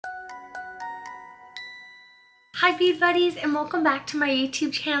Hi bead buddies, and welcome back to my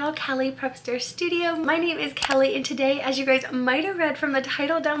YouTube channel, Kelly Prepster Studio. My name is Kelly, and today, as you guys might have read from the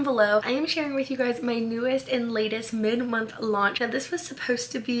title down below, I am sharing with you guys my newest and latest mid-month launch. Now this was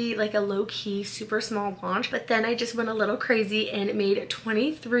supposed to be like a low-key, super small launch, but then I just went a little crazy and made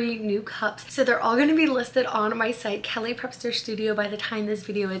 23 new cups. So they're all going to be listed on my site, Kelly Prepster Studio, by the time this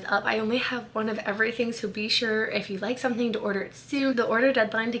video is up. I only have one of everything, so be sure if you like something to order it soon. The order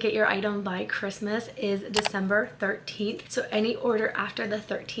deadline to get your item by Christmas is December 13th, so any order after the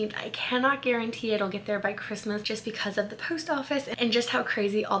 13th, I cannot guarantee it'll get there by Christmas just because of the post office and just how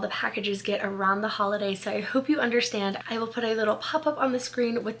crazy all the packages get around the holidays. So I hope you understand. I will put a little pop-up on the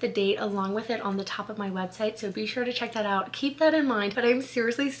screen with the date along with it on the top of my website, so be sure to check that out. Keep that in mind. But I'm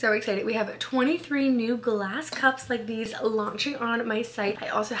seriously so excited. We have 23 new glass cups like these launching on my site. I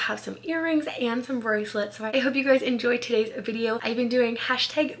also have some earrings and some bracelets, so I hope you guys enjoy today's video. I've been doing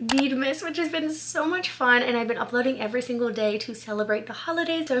hashtag BEADMIS, which has been so much fun, and I've been uploading every single day to celebrate the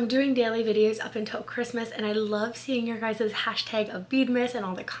holidays. So I'm doing daily videos up until Christmas, and I love seeing your guys' hashtag of BEADMIS and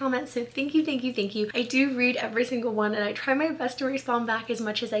all the comments. So thank you, thank you, thank you. I do read every single one, and I try my best to respond back as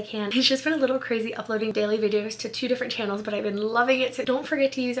much as I can. It's just been a little crazy uploading daily videos to 2 different channels, but I've been loving it. So don't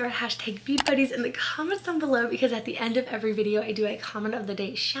forget to use our hashtag BEADBUDDIES in the comments down below, because at the end of every video I do a comment of the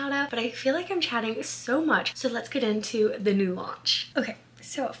day shout out. But I feel like I'm chatting so much, so let's get into the new launch. Okay.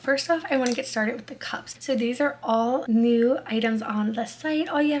 So first off, I want to get started with the cups. So these are all new items on the site.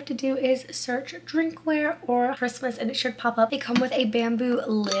 All you have to do is search drinkware or Christmas and it should pop up. They come with a bamboo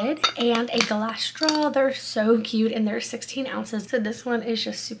lid and a glass straw. They're so cute, and they're 16 ounces. So this one is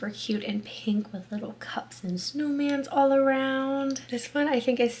just super cute and pink with little cups and snowmans all around. This one I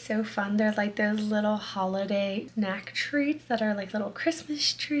think is so fun. They're like those little holiday snack treats that are like little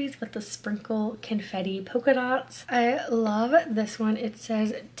Christmas trees with the sprinkle confetti polka dots. I love this one. It says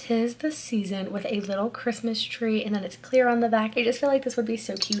 "'Tis the season" with a little Christmas tree, and then it's clear on the back. I just feel like this would be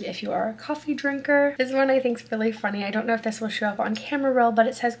so cute if you are a coffee drinker. This one I think is really funny. I don't know if this will show up on camera well, but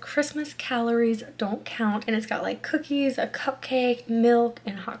it says "Christmas calories don't count," and it's got like cookies, a cupcake, milk,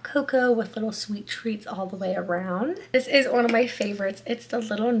 and hot cocoa with little sweet treats all the way around. This is one of my favorites. It's the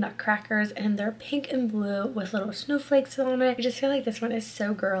little nutcrackers, and they're pink and blue with little snowflakes on it. I just feel like this one is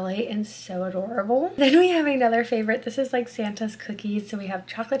so girly and so adorable. Then we have another favorite. This is like Santa's cookies. So we have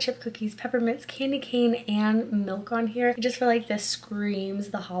chocolate chip cookies, peppermints, candy cane, and milk on here. I just feel like this screams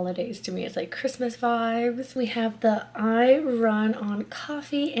the holidays to me. It's like Christmas vibes. We have the I Run on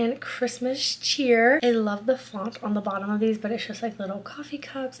Coffee and Christmas Cheer. I love the font on the bottom of these, but it's just like little coffee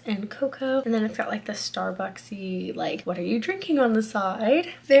cups and cocoa. And then it's got like the Starbucksy, like, what are you drinking on the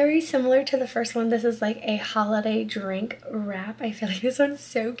side? Very similar to the first one. This is like a holiday drink wrap. I feel like this one's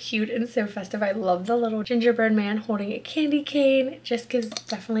so cute and so festive. I love the little gingerbread man holding a candy cane. It just gives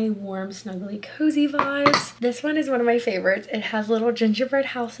definitely warm, snuggly, cozy vibes. This one is one of my favorites. It has little gingerbread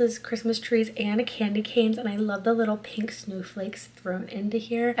houses, Christmas trees, and candy canes, and I love the little pink snowflakes thrown into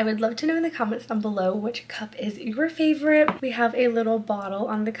here. I would love to know in the comments down below which cup is your favorite. We have a little bottle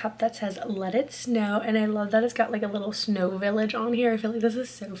on the cup that says "Let It Snow," and I love that it's got like a little snow village on here. I feel like this is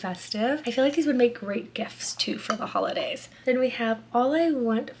so festive. I feel like these would make great gifts too for the holidays. Then we have "All I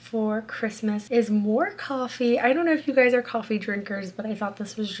Want for Christmas is More Coffee." I don't know if you guys are coffee drinkers, but I thought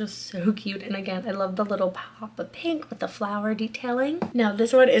this was just so cute, and again, I love the little pop of pink with the flower detailing. Now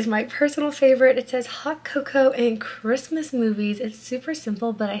this one is my personal favorite. It says "Hot Cocoa and Christmas Movies." It's super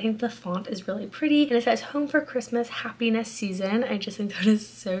simple, but I think the font is really pretty, and it says "Home for Christmas, Happiness Season." I just think that is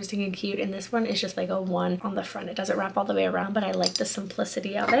so stinking cute, and this one is just like a 1 on the front. It doesn't wrap all the way around, but I like the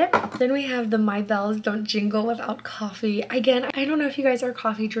simplicity of it. Then we have the "My Bells Don't Jingle Without Coffee." Again, I don't know if you guys are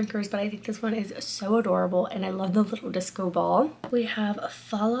coffee drinkers, but I think this one is so adorable, and I love the little disco ball. We have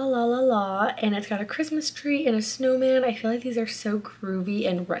 "Fa La La La La," and it's got a Christmas tree and a snowman. I feel like these are so groovy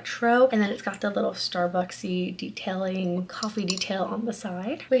and retro, and then it's got the little Starbucksy detailing, coffee detail on the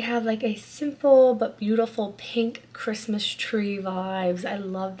side. We have like a simple but beautiful pink Christmas tree vibes. I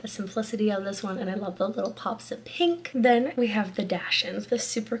love the simplicity of this one, and I love the little pops of pink. Then we have the Dashins, the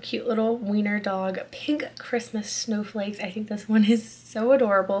super cute little wiener dog pink Christmas snowflakes. I think this one is so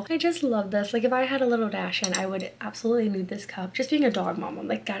adorable. I just love this. Like if I had a little Dashin, I would absolutely need this cup. Just being a dog mom, I'm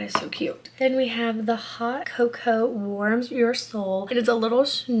like, that is so cute. Then we have the Hot Cocoa Warms Your Soul, and it's a little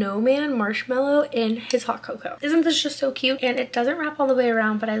snowman marshmallow in his hot cocoa. Isn't this just so cute? And it doesn't wrap all the way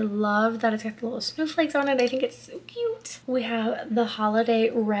around, but I love that it's got the little snowflakes on it. I think it's so cute. We have the holiday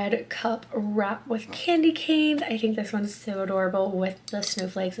red cup wrapped with candy canes. I think this one's so adorable with the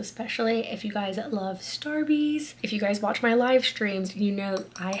snowflakes, especially if you guys love Starbies. If you guys watch my live streams, you know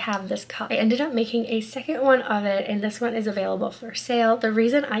I have this cup. I ended up making a second one of it, and this one is available for sale. The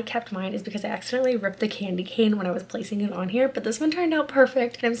reason I kept mine is because I accidentally ripped the candy cane when I was placing it on here, but this one turned out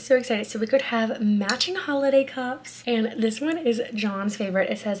perfect, and I'm so excited. So we could have matching holiday cups, and this one is John's favorite.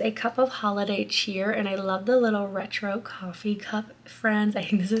 It says a cup of holiday cheer, and I love the little retro coffee cup, friends. I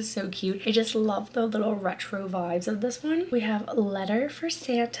think this is so cute. I just love the little retro vibes of this one. We have letter for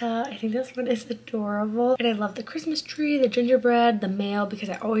Santa. I think this one is adorable, and I love the Christmas tree, the gingerbread, the mail, because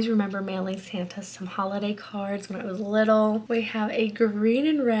I always remember mailing Santa some holiday cards when I was little. We have a green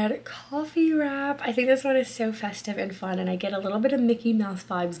and red coffee wrap. I think this one is so festive and fun, and I get a little bit of Mickey Mouse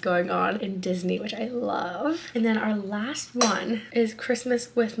vibes going on in Disney, which I love. And then our last one is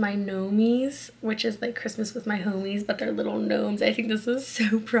Christmas with my Gnomies, which is like Christmas with my homies, but they're little gnomes. I think this is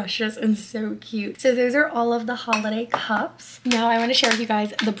so precious and so cute. So those are all of the holiday cups. Now I want to share with you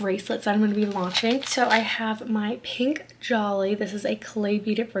guys the bracelets that I'm going to be launching. So I have my pink Jolly. This is a clay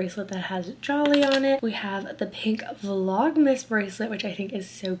beaded bracelet that has Jolly on it. We have the pink Vlogmas bracelet, which I think is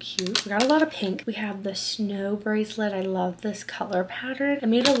so cute. We got a lot of pink. We have the snow bracelet. I love this color pattern. I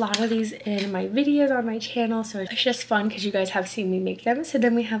made a lot of these in my videos on my channel, so it's just fun because you guys have seen me make them. So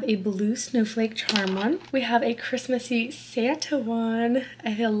then we have a blue snowflake charm one. We have a Christmassy Santa one.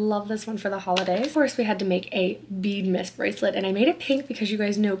 I love this one for the holidays. Of course, we had to make a bead mist bracelet, and I made it pink because you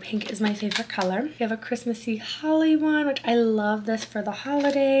guys know pink is my favorite color. We have a Christmassy holly one, which I love this for the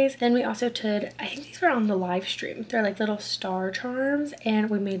holidays. Then we also did, I think these were on the live stream. They're like little star charms, and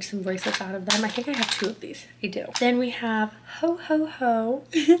we made some bracelets out of them. I think I have 2 of these. I do. Then we have Ho Ho Ho.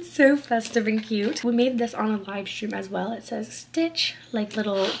 It's so festive and cute. We made this on a live stream as well. It says Stitch, like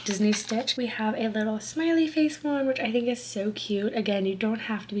little Disney Stitch. We have a little smiley face one, which I think is so cute. Again, you don't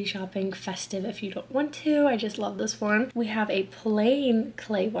have to be shopping festive if you don't want to. I just love this one. We have a plain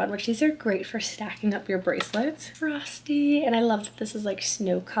clay one, which these are great for stacking up your bracelets. Frosty, and I love that this is like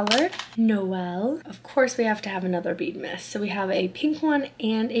snow colored. Noel. Of course, we have to have another bead mist. So we have a pink one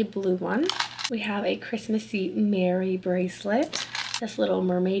and a blue one. We have a Christmassy Mary bracelet. This little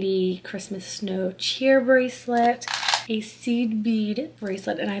mermaidy Christmas snow cheer bracelet. A seed bead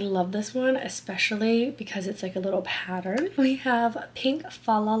bracelet, and I love this one especially because it's like a little pattern. We have pink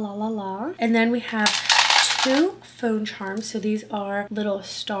fa la la la la, and then we have 2 phone charms. So these are little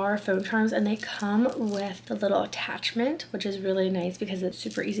star phone charms, and they come with the little attachment, which is really nice because it's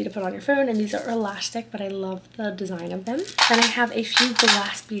super easy to put on your phone, and these are elastic, but I love the design of them. Then I have a few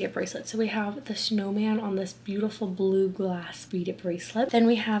glass beaded bracelets. So we have the snowman on this beautiful blue glass beaded bracelet. Then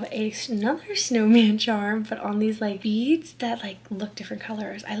we have another snowman charm, but on these like beads that like look different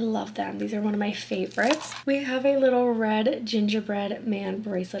colors. I love them. These are one of my favorites. We have a little red gingerbread man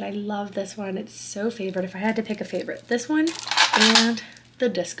bracelet. I love this one. It's so favorite. If I had to pick a favorite, this one and the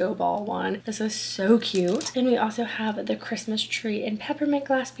disco ball one. This is so cute. And we also have the Christmas tree and peppermint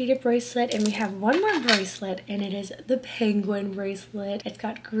glass beaded bracelet, and we have one more bracelet, and it is the penguin bracelet. It's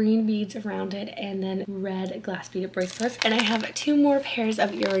got green beads around it and then red glass beaded bracelets. And I have 2 more pairs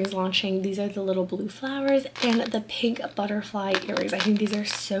of earrings launching. These are the little blue flowers and the pink butterfly earrings. I think these are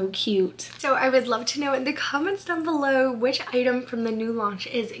so cute. So I would love to know in the comments down below which item from the new launch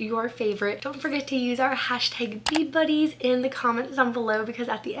is your favorite. Don't forget to use our hashtag BEADBUDDIES in the comments down below, because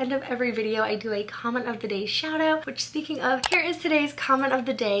at the end of every video I do a comment of the day shout out, which speaking of, here is today's comment of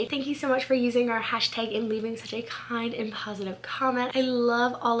the day. Thank you so much for using our hashtag and leaving such a kind and positive comment. I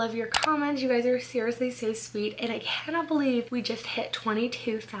love all of your comments. You guys are seriously so sweet, and I cannot believe we just hit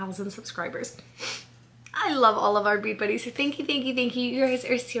 22,000 subscribers. I love all of our bead buddies, so thank you, thank you, thank you. You guys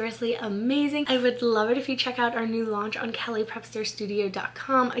are seriously amazing. I would love it if you check out our new launch on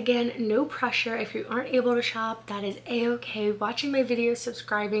kellyprepsterstudio.com. Again, no pressure. If you aren't able to shop, that is a-okay. Watching my videos,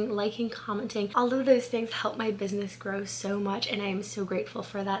 subscribing, liking, commenting, all of those things help my business grow so much, and I am so grateful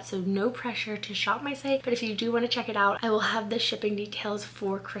for that. So no pressure to shop my site, but if you do want to check it out, I will have the shipping details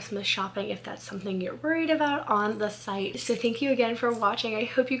for Christmas shopping if that's something you're worried about on the site. So thank you again for watching. I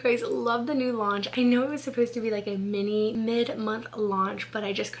hope you guys love the new launch. I know it was supposed to be like a mini mid-month launch, but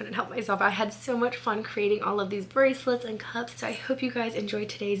I just couldn't help myself. I had so much fun creating all of these bracelets and cups. So I hope you guys enjoyed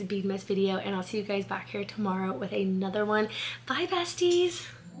today's bead mist video, and I'll see you guys back here tomorrow with another one. Bye besties.